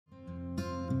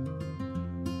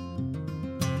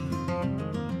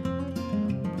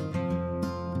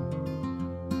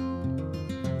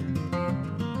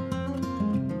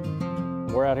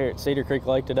We're out here at Cedar Creek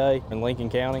Lake today in Lincoln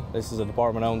County. This is a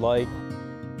department-owned lake.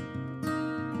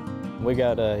 We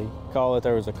got a call that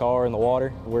there was a car in the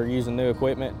water. We're using new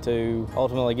equipment to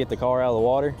ultimately get the car out of the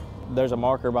water. There's a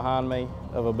marker behind me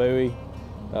of a buoy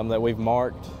that we've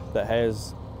marked that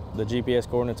has the GPS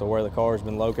coordinates of where the car has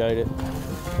been located.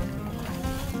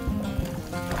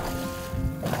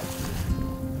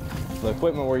 The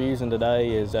equipment we're using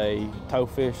today is a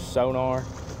towfish sonar,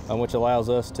 which allows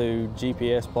us to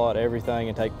GPS plot everything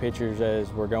and take pictures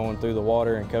as we're going through the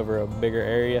water and cover a bigger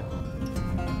area.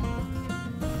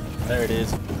 There it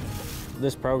is.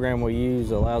 This program we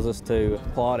use allows us to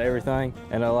plot everything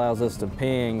and allows us to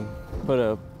ping,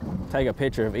 take a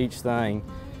picture of each thing.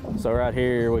 So right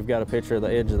here we've got a picture of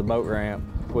the edge of the boat ramp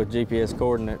with GPS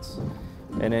coordinates,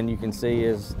 and then you can see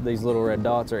is these little red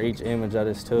dots are each image I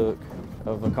just took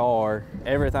of a car.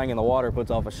 Everything in the water puts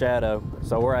off a shadow,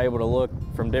 so we're able to look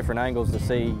from different angles to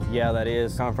see, yeah, that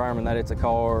is confirming that it's a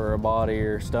car or a body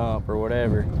or stump or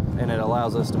whatever. And it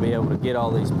allows us to be able to get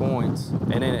all these points,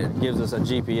 and then it gives us a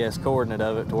GPS coordinate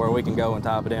of it to where we can go and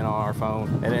type it in on our phone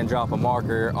and then drop a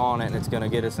marker on it, and it's going to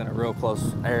get us in a real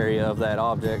close area of that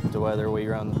object to whether we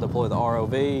deploy the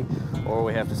ROV or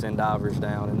we have to send divers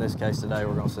down. In this case today,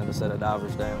 we're going to send a set of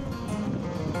divers down.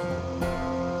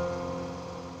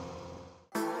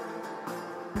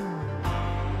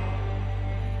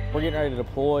 We're getting ready to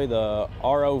deploy the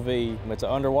ROV. It's an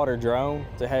underwater drone.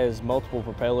 It has multiple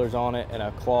propellers on it and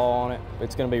a claw on it.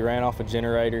 It's going to be ran off a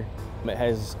generator. It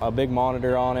has a big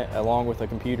monitor on it along with a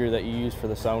computer that you use for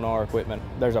the sonar equipment.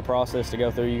 There's a process to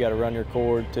go through. You got to run your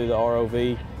cord to the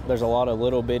ROV. There's a lot of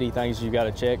little bitty things you got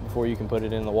to check before you can put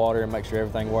it in the water and make sure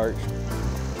everything works.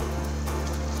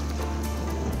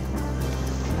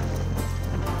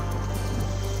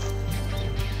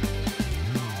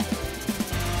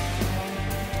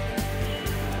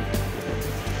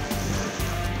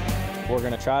 We're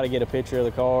going to try to get a picture of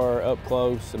the car up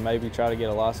close and maybe try to get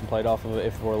a license plate off of it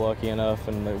if we're lucky enough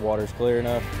and the water's clear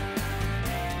enough.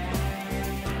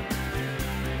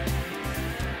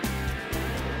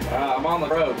 I'm on the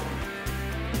road.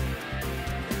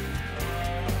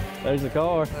 There's the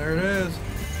car. There it is.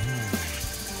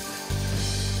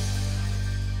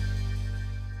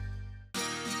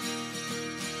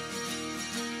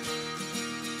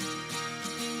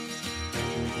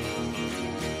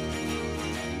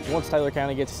 Once Taylor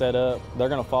County gets set up, they're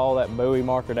going to follow that buoy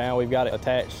marker down. We've got it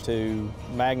attached to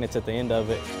magnets at the end of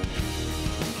it.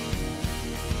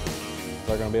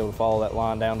 They're going to be able to follow that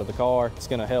line down to the car. It's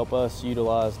going to help us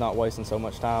utilize not wasting so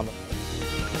much time.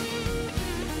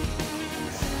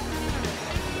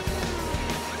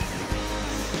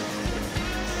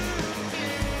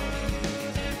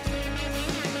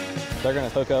 They're going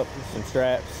to hook up some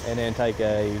straps and then take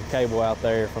a cable out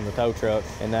there from the tow truck,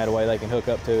 and that way they can hook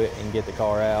up to it and get the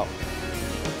car out.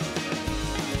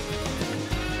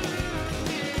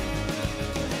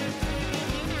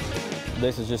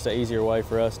 This is just an easier way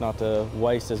for us not to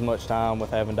waste as much time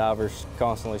with having divers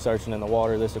constantly searching in the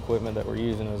water. This equipment that we're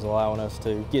using is allowing us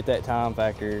to get that time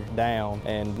factor down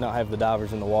and not have the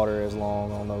divers in the water as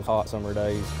long on those hot summer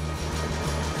days.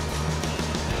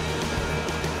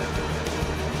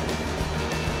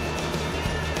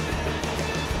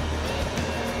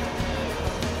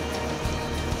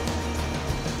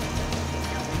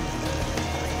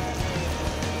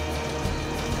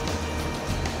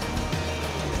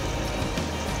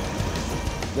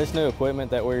 This new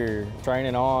equipment that we're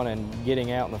training on and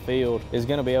getting out in the field is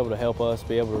going to be able to help us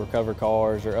be able to recover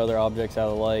cars or other objects out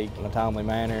of the lake in a timely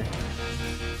manner.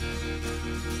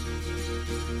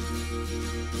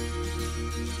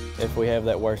 If we have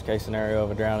that worst case scenario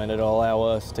of a drowning, it'll allow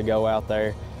us to go out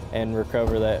there and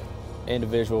recover that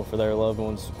individual for their loved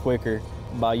ones quicker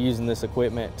by using this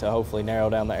equipment to hopefully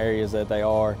narrow down the areas that they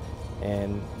are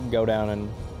and go down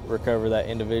and recover that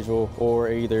individual,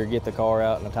 or either get the car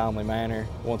out in a timely manner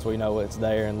once we know it's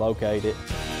there and locate it.